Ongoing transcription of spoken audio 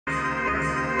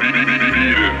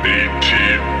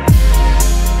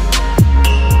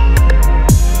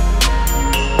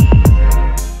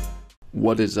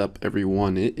What is up,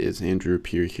 everyone? It is Andrew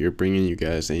Peer here, bringing you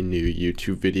guys a new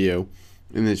YouTube video.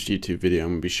 In this YouTube video, I'm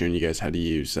going to be showing you guys how to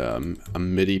use a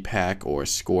MIDI pack or a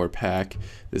score pack.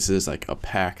 This is like a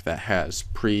pack that has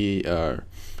pretty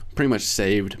much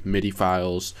saved MIDI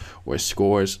files or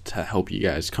scores to help you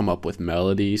guys come up with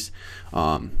melodies.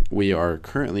 We are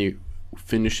currently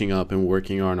finishing up and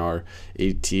working on our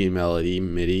AT Melody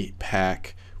MIDI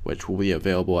pack, which will be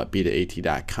available at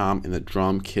beta-at.com in the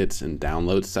drum kits and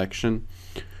download section.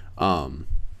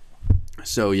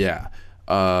 So yeah,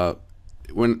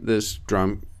 when this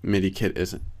drum MIDI kit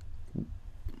isn't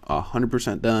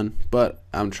 100% done, but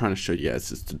I'm trying to show you guys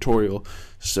this tutorial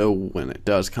so when it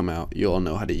does come out, you'll all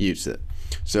know how to use it.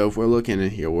 So if we're looking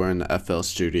in here, we're in the FL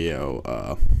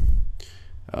Studio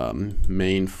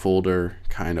main folder,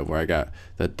 kind of where I got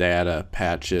the data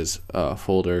patches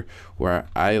folder where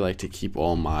I like to keep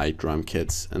all my drum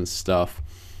kits and stuff.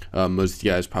 Most of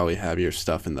you guys probably have your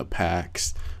stuff in the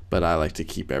packs, but I like to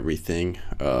keep everything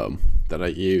that I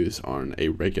use on a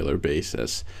regular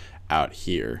basis out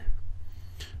here.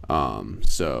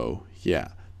 So yeah,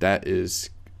 that is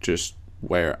just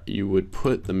where you would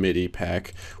put the MIDI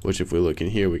pack, which if we look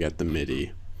in here, we got the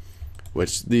MIDI,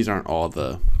 which these aren't all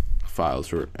the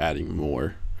files, we're adding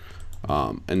more.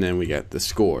 And then we got the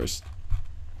scores.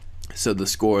 So the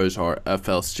scores are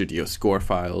FL Studio score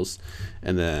files,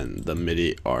 and then the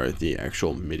MIDI are the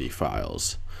actual MIDI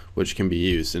files, which can be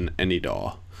used in any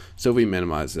DAW. So if we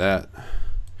minimize that,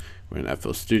 we're in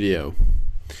FL Studio.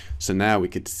 So now we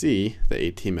could see the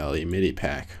AT Melody MIDI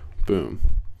pack. Boom.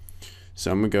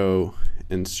 So I'm gonna go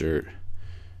insert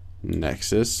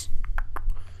Nexus.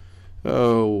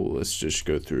 Oh, let's just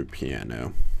go through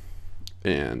piano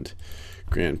and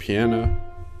grand piano.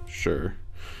 Sure.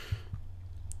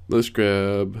 Let's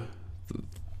grab the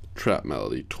trap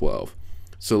melody 12.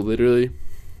 So literally,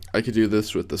 I could do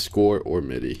this with the score or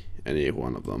MIDI, any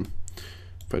one of them.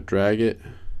 If I drag it,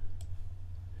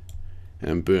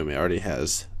 and boom, it already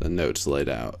has the notes laid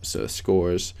out. So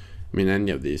scores, I mean, any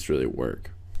of these really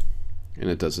work, and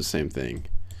it does the same thing.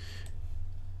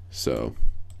 So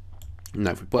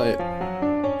now if we play it,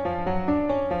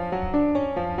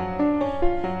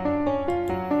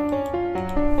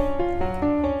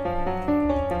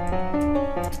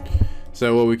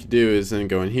 so what we could do is then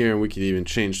go in here and we could even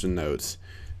change the notes.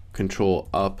 Control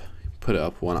up, put it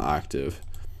up one octave.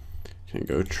 You can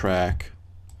go track.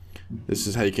 This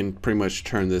is how you can pretty much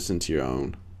turn this into your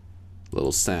own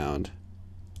little sound.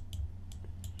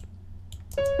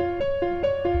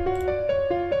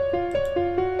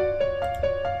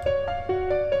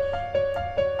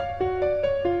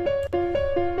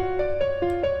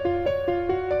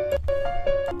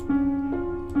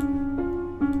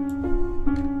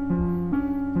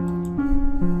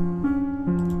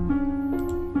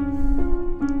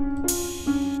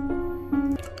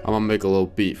 I'm gonna make a little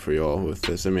beat for y'all with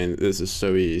this. I mean, this is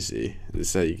so easy. This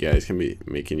is how you guys can be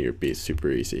making your beats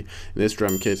super easy. And this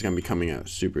drum kit is gonna be coming out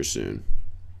super soon.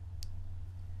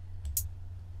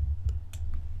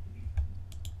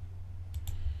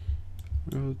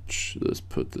 Let's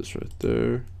put this right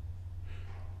there.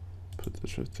 Put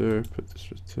this right there. Put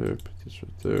this right there. Put this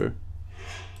right there.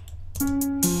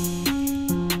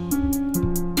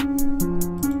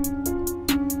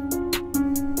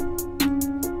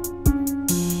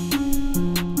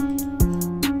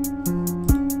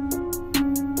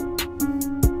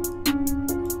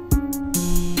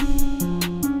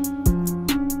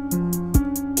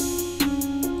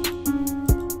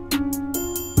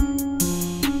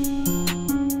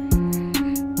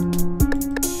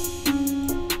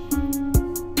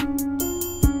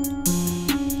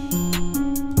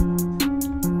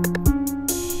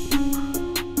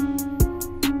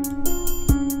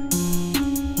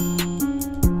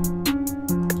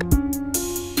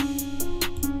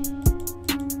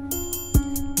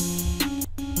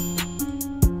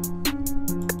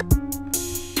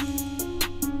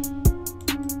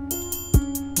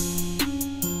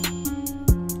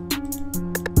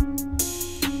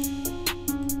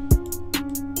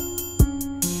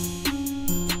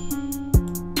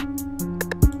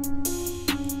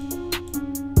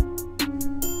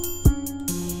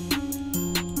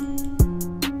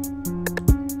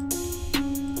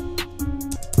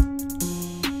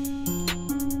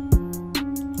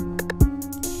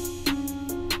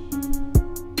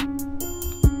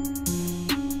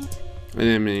 And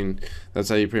I mean, that's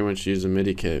how you pretty much use a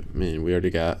MIDI kit. I mean, we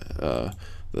already got the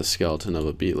skeleton of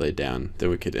a beat laid down. Then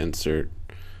we could insert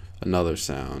another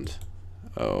sound.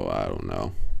 Oh, I don't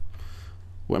know.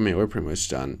 I mean, we're pretty much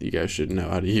done. You guys should know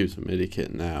how to use a MIDI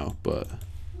kit now, but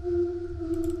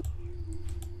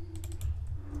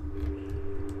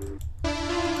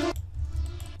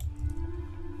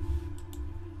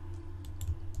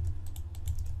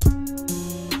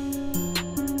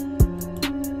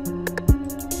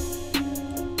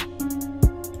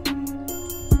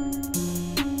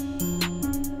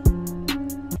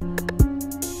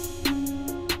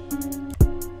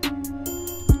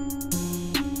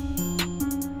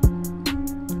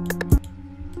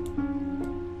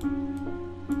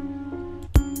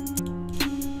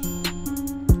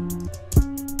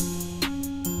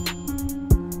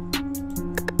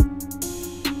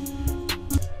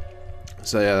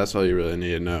so yeah, that's all you really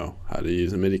need to know, how to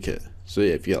use a MIDI kit. So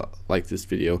yeah, if you like this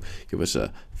video, give us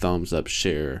a thumbs up,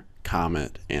 share,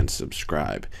 comment, and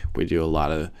subscribe. We do a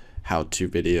lot of how-to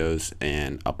videos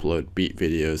and upload beat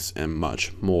videos and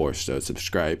much more, so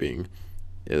subscribing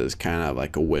is kind of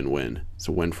like a win-win. It's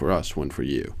a win for us, win for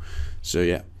you. So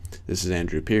yeah, this is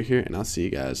Andrew Peer here, and I'll see you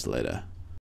guys later.